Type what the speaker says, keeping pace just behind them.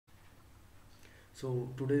So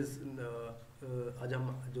today's आज हम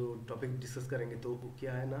जो टॉपिक डिस्कस करेंगे तो वो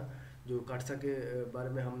क्या है ना, जो काटसा के बारे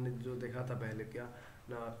में हमने जो देखा था पहले, क्या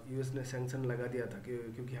ना यूएस ने सैंक्शन लगा दिया था कि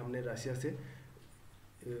क्योंकि हमने रशिया से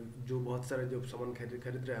जो बहुत सारे जो सामान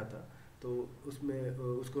खरीद रहा था, तो उसमें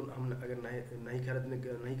उसको हम अगर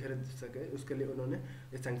नहीं खरीद सके, उसके लिए उन्होंने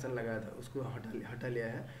ये सैंक्शन लगाया था, उसको हटा लिया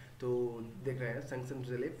है। तो देख रहे हैं sanction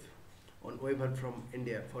relief on waiver from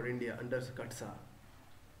India for India under काटसा।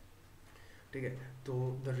 ठीक है, तो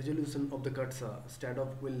the resolution of the काटसा stand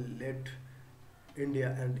of will let India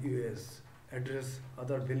and US address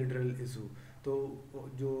other bilateral issue. तो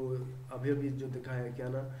जो अभी अभी जो दिखा है क्या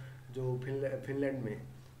ना, जो फिनलैंड में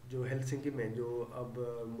जो हेलसिंकी में जो अब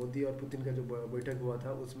मोदी और पुतिन का जो बैठक हुआ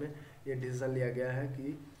था, उसमें ये डिसीजन लिया गया है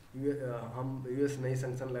कि हम यूएस नई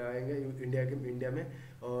सैंक्शन लगाएंगे इंडिया में,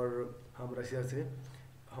 और हम रशिया से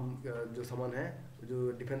हम जो सामान है,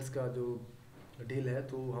 जो डिफेंस का जो डील है,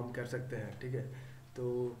 तो हम कर सकते हैं। ठीक है, तो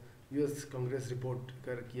यूएस कांग्रेस रिपोर्ट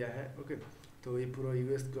कर किया है। ओके, तो ये पूरा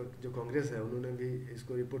यूएस का जो कांग्रेस है उन्होंने भी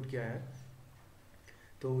इसको रिपोर्ट किया है।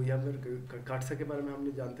 तो यहाँ पर काटसा के बारे में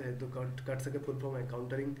हमने जानते हैं, तो काटसा का फुल फॉर्म है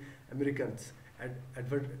countering Americans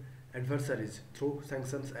adversaries through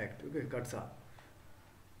sanctions act. Okay, काटसा।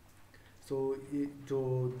 सो ये जो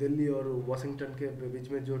दिल्ली और वाशिंगटन के बीच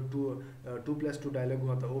में जो 2+2 डायलॉग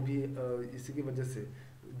हुआ था, वो भी इसी की वजह से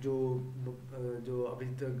जो जो अभी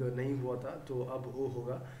तक नहीं हुआ था, तो अब वो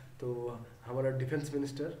होगा। तो हमारा डिफेंस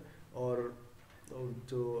मिनिस्टर और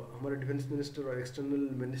जो हमारे डिफेंस मिनिस्टर और एक्सटर्नल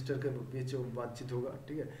मिनिस्टर के बीच बातचीत होगा,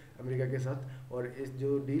 ठीक है, अमेरिका के साथ। और इस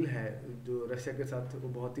जो डील है जो रशिया के साथ, वो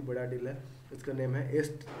बहुत ही बड़ा डील है। इसका नेम है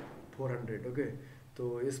एस्ट 400। ओके,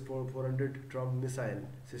 तो S 400 Trump missile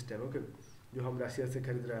system. Okay, जो हम रशिया से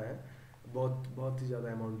खरीद रहा है बहुत बहुत ही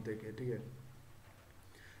ज़्यादा अमाउंट दे के। ठीक है,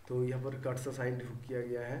 तो यहाँ पर काटसा साइन किया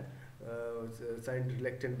गया है, sign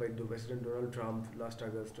elected by president Donald Trump last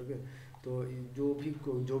August. Okay, तो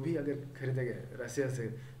जो भी अगर खरीदेगा रशिया से,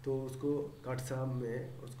 तो उसको काटसा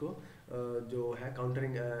में उसको जो है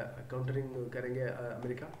काउंटरिंग करेंगे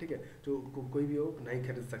अमेरिका। ठीक है, जो कोई भी हो नहीं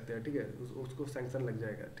खरीद सकते हैं। ठीक है, उसको सैंक्शन लग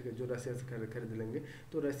जाएगा। ठीक है, जो रशिया से खरीद लेंगे,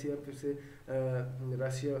 तो रशिया फिर से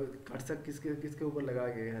रशिया काटसा किसके ऊपर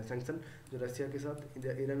लगाया गया है सैंक्शन, जो रशिया के साथ,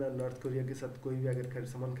 ईरान और नॉर्थ कोरिया के साथ कोई भी अगर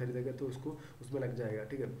सामान खरीदेगा तो उसको उसमें लग जाएगा।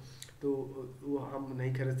 ठीक है, तो वो हम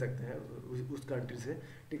नहीं खरीद सकते हैं उस कंट्री से।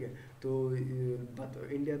 ठीक है, तो बात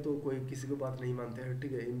इंडिया तो कोई किसी को बात नहीं मानते हैं।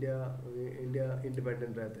 ठीक है, इंडिया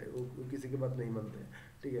इंडिपेंडेंट रहता है, वो किसी की बात नहीं मानते हैं।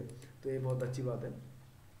 ठीक है, तो ये बहुत अच्छी बात है।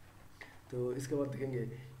 तो इसके बाद देखेंगे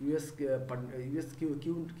यूएस क्यों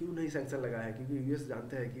क्यों क्यों नहीं सैंक्शन लगा है, क्योंकि यूएस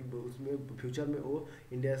जानते हैं कि उसमें फ्यूचर में वो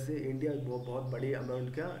इंडिया बहुत बड़ी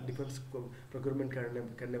अमाउंट का डिफेंस प्रोक्योरमेंट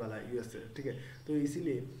करने वाला है यूएस से। ठीक है, तो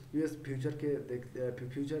इसीलिए यूएस फ्यूचर के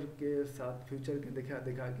देखा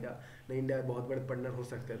गया नहीं, इंडिया बहुत बड़े पार्टनर हो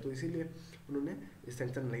सकता है, तो इसीलिए उन्होंने इस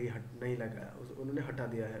सैंक्शन नहीं लगाया, उन्होंने हटा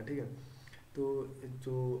दिया है। ठीक है, तो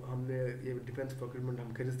जो हमने ये डिफेंस प्रोक्योरमेंट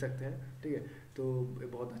हम खरीद सकते हैं। ठीक है, तो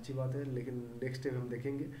बहुत अच्छी बात है, लेकिन नेक्स्ट टाइम हम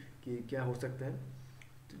देखेंगे कि क्या हो सकता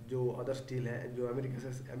है। जो अदर स्टील है, जो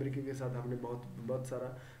अमेरिका के साथ हमने बहुत सारा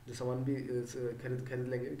जो सामान भी खरीद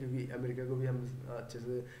लेंगे, क्योंकि अमेरिका को भी हम अच्छे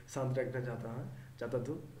से शांत रखना चाहता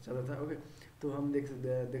था। ओके, तो हम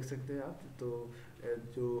देख सकते हैं आप, तो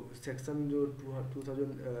जो सेक्शन जो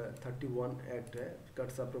 2031 एक्ट है,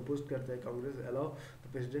 काटसा प्रपोज करते हैं Congress allow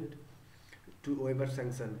the president to waiver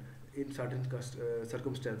sanction in certain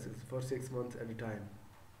circumstances for 6 months at a time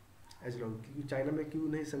as long. क्योंकि चाइना में क्यों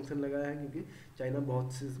नहीं सैंक्शन लगाया है, क्योंकि चाइना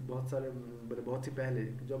बहुत सी पहले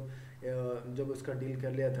जब उसका डील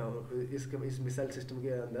कर लिया था इस मिसाइल सिस्टम के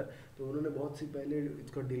अंदर, तो उन्होंने बहुत सी पहले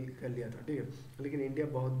इसको डील कर लिया था। ठीक है, लेकिन इंडिया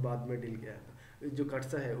बहुत बाद में डील किया था। जो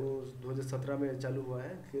काटसा है वो 2017 में चालू हुआ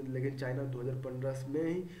है, लेकिन चाइना 2015 में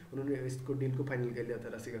ही उन्होंने इसको डील को फाइनल कर लिया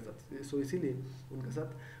था रसिया के साथ। सो इसीलिए उनके साथ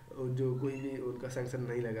जो कोई भी उनका सैंक्शन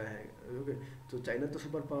नहीं लगा है। ओके, तो चाइना तो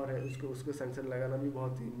सुपर पावर है, उसको सैंक्शन लगाना भी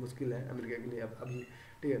बहुत ही मुश्किल है अमेरिका के लिए अभी।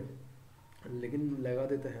 ठीक है, लेकिन लगा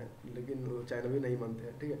देते हैं, लेकिन चाइना भी नहीं मानते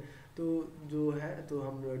हैं। ठीक है, तो जो है, तो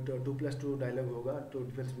हम 2+2 डायलॉग होगा तो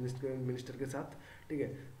डिफेंस मिनिस्टर के साथ। ठीक है,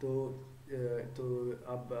 तो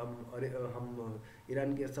अब हम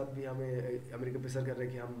ईरान के साथ भी हमें अमेरिका प्रेशर कर रहे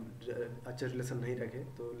हैं कि हम अच्छे रिलेशन नहीं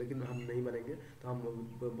रखें, तो लेकिन हम नहीं मानेंगे। तो हम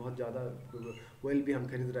बहुत ज़्यादा ऑयल भी हम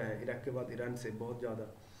खरीद रहे हैं इराक के बाद ईरान से बहुत ज़्यादा।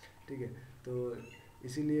 ठीक है, तो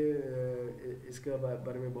इसीलिए इसके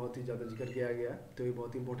बारे में बहुत ही ज़्यादा जिक्र किया गया, तो ये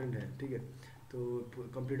बहुत इंपॉर्टेंट है। ठीक है, तो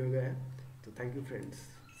कंप्लीट हो गया है, तो थैंक यू फ्रेंड्स।